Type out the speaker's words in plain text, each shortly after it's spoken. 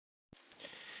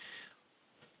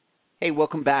Hey,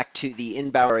 welcome back to the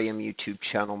Inbound REM YouTube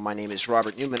channel. My name is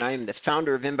Robert Newman. I am the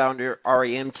founder of Inbound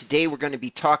REM. Today we're going to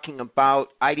be talking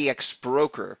about IDX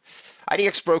Broker.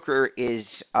 IDX Broker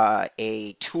is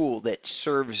a tool that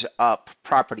serves up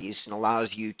properties and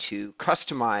allows you to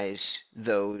customize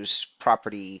those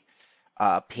property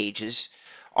pages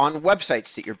on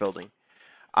websites that you're building.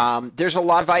 There's a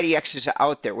lot of IDXs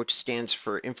out there, which stands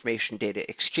for Information Data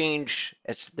Exchange.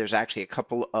 There's actually a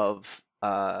couple of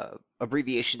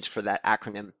abbreviations for that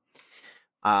acronym,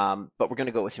 but we're going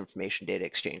to go with Information Data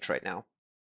Exchange right now.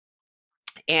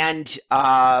 And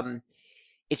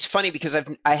it's funny because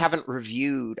I haven't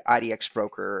reviewed IDX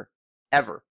Broker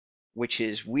ever, which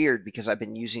is weird because I've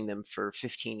been using them for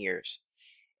 15 years.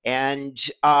 And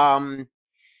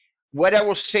what I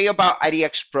will say about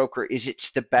IDX Broker is it's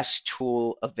the best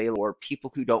tool available for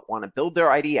people who don't want to build their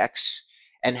IDX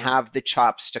and have the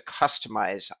chops to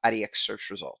customize IDX search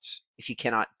results. If you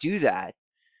cannot do that,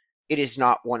 it is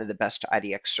not one of the best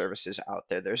IDX services out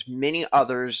there. There's many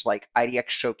others like IDX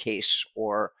Showcase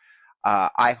or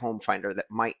iHome Finder that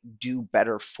might do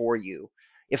better for you.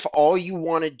 If all you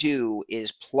want to do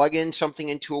is plug in something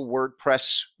into a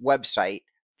WordPress website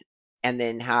and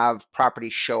then have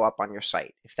properties show up on your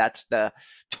site, if that's the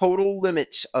total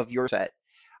limits of your set,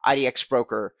 IDX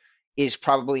Broker is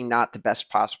probably not the best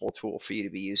possible tool for you to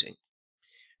be using.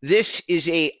 This is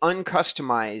a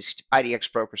uncustomized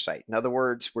IDX Broker site. In other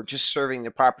words, we're just serving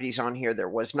the properties on here. There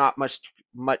was not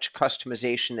much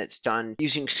customization that's done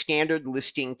using standard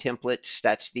listing templates.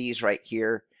 That's these right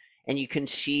here. And you can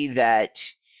see that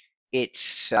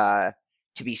it's, to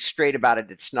be straight about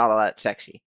it, it's not all that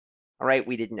sexy. All right,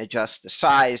 we didn't adjust the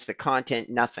size, the content,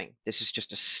 nothing. This is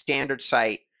just a standard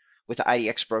site with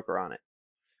IDX Broker on it.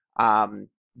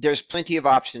 There's plenty of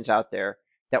options out there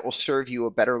that will serve you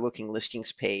a better looking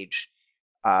listings page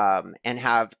and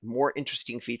have more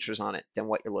interesting features on it than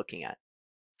what you're looking at.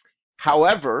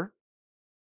 However,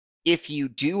 if you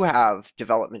do have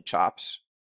development chops,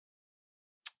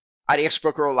 IDX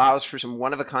Broker allows for some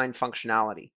one-of-a-kind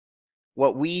functionality.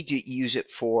 What we use it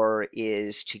for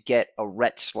is to get a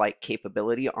RETS-like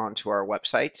capability onto our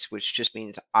websites, which just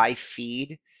means I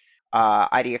feed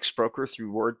IDX Broker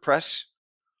through WordPress.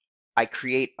 I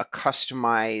create a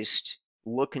customized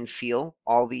look and feel,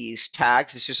 all these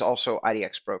tags. This is also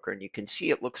IDX Broker, and you can see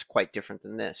it looks quite different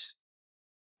than this.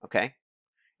 Okay,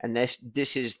 and this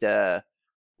is the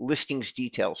listings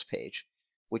details page,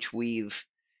 which we've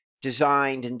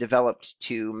designed and developed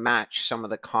to match some of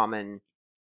the common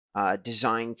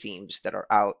design themes that are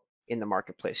out in the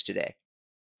marketplace today.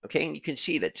 Okay, and you can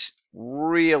see that's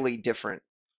really different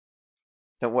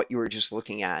than what you were just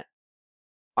looking at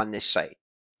on this site,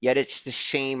 yet it's the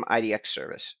same IDX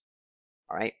service.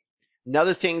 All right.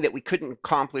 Another thing that we couldn't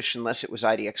accomplish unless it was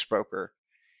IDX Broker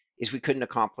is we couldn't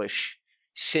accomplish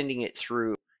sending it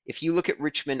through. If you look at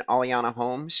Richmond Aliana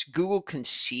Homes, Google can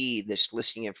see this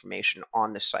listing information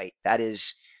on the site. That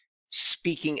is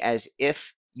speaking as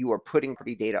if you are putting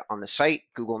property data on the site.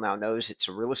 Google now knows it's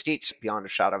a real estate site beyond a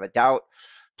shadow of a doubt.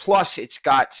 Plus, it's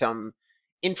got some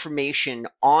information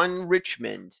on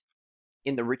Richmond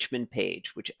in the Richmond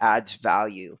page, which adds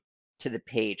value to the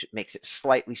page. It makes it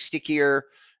slightly stickier.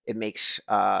 It makes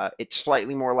it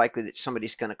slightly more likely that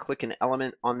somebody's going to click an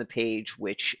element on the page,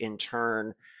 which in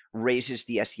turn raises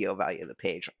the SEO value of the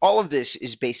page. All of this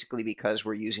is basically because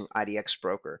we're using IDX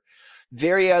Broker.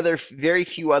 Very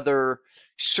few other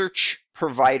search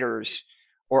providers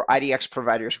or IDX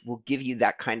providers will give you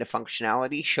that kind of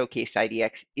functionality. Showcase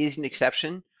IDX is an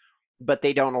exception, but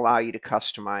they don't allow you to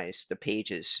customize the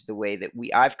pages the way that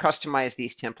I've customized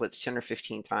these templates 10 or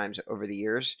 15 times over the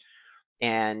years.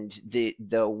 And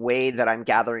the way that I'm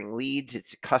gathering leads,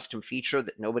 it's a custom feature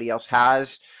that nobody else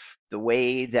has. The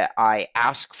way that I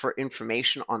ask for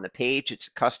information on the page, it's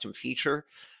a custom feature.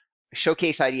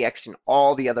 Showcase IDX and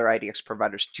all the other IDX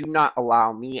providers do not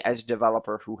allow me as a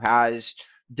developer who has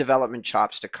development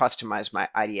chops to customize my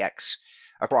IDX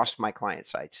across my client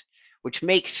sites, which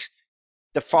makes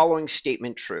the following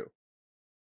statement true.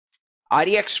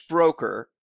 IDX Broker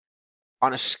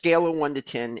on a scale of 1 to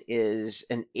 10 is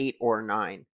an 8 or a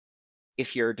 9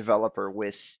 if you're a developer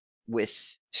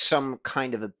with some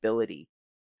kind of ability.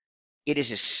 It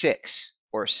is a 6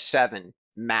 or 7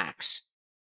 max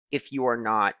if you are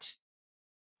not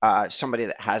somebody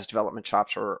that has development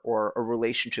chops or a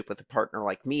relationship with a partner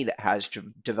like me that has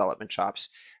development chops.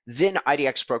 Then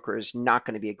IDX Broker is not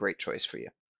going to be a great choice for you.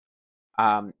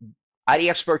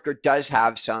 IDX Broker does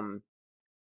have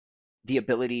the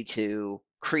ability to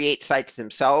create sites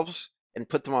themselves and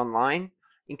put them online.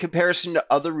 In comparison to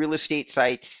other real estate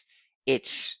sites,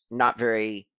 it's not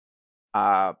very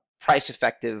price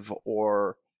effective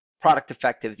or product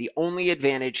effective. The only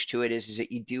advantage to it is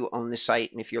that you do own the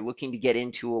site. And if you're looking to get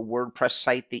into a WordPress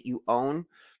site that you own,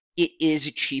 it is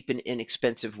a cheap and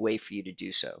inexpensive way for you to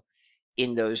do so.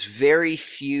 In those very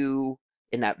few,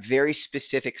 in that very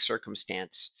specific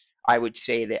circumstance, I would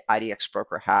say that IDX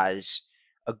Broker has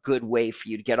a good way for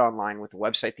you to get online with a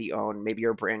website that you own. Maybe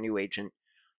you're a brand new agent.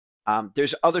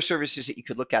 There's other services that you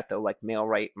could look at though, like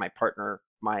MailRite, my partner,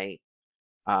 my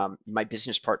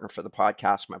business partner for the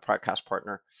podcast, my podcast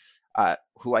partner,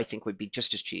 who I think would be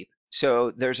just as cheap.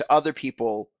 So there's other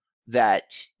people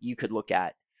that you could look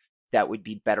at that would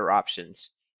be better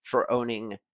options for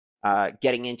owning,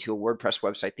 getting into a WordPress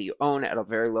website that you own at a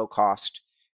very low cost,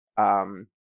 and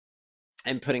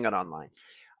putting it online.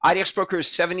 IDX Broker is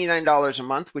 $79 a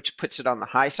month, which puts it on the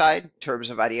high side in terms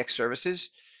of IDX services.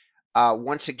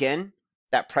 Once again,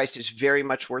 that price is very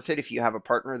much worth it if you have a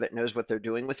partner that knows what they're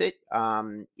doing with it.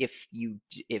 If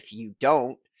you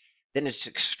don't, then it's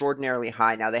extraordinarily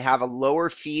high. Now they have a lower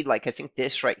fee, like I think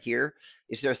this right here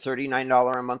is their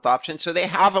 $39 a month option. So they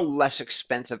have a less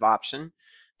expensive option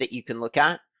that you can look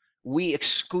at. We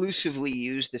exclusively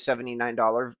use the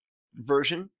 $79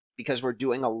 version because we're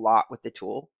doing a lot with the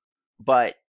tool.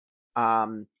 But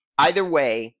either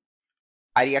way,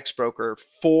 IDX Broker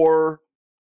for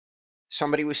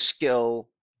somebody with skill,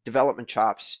 development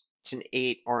chops, it's an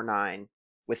 8 or 9.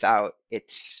 Without,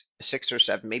 it's a 6 or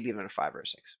 7, maybe even a 5 or a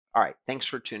 6. All right, thanks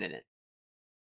for tuning in.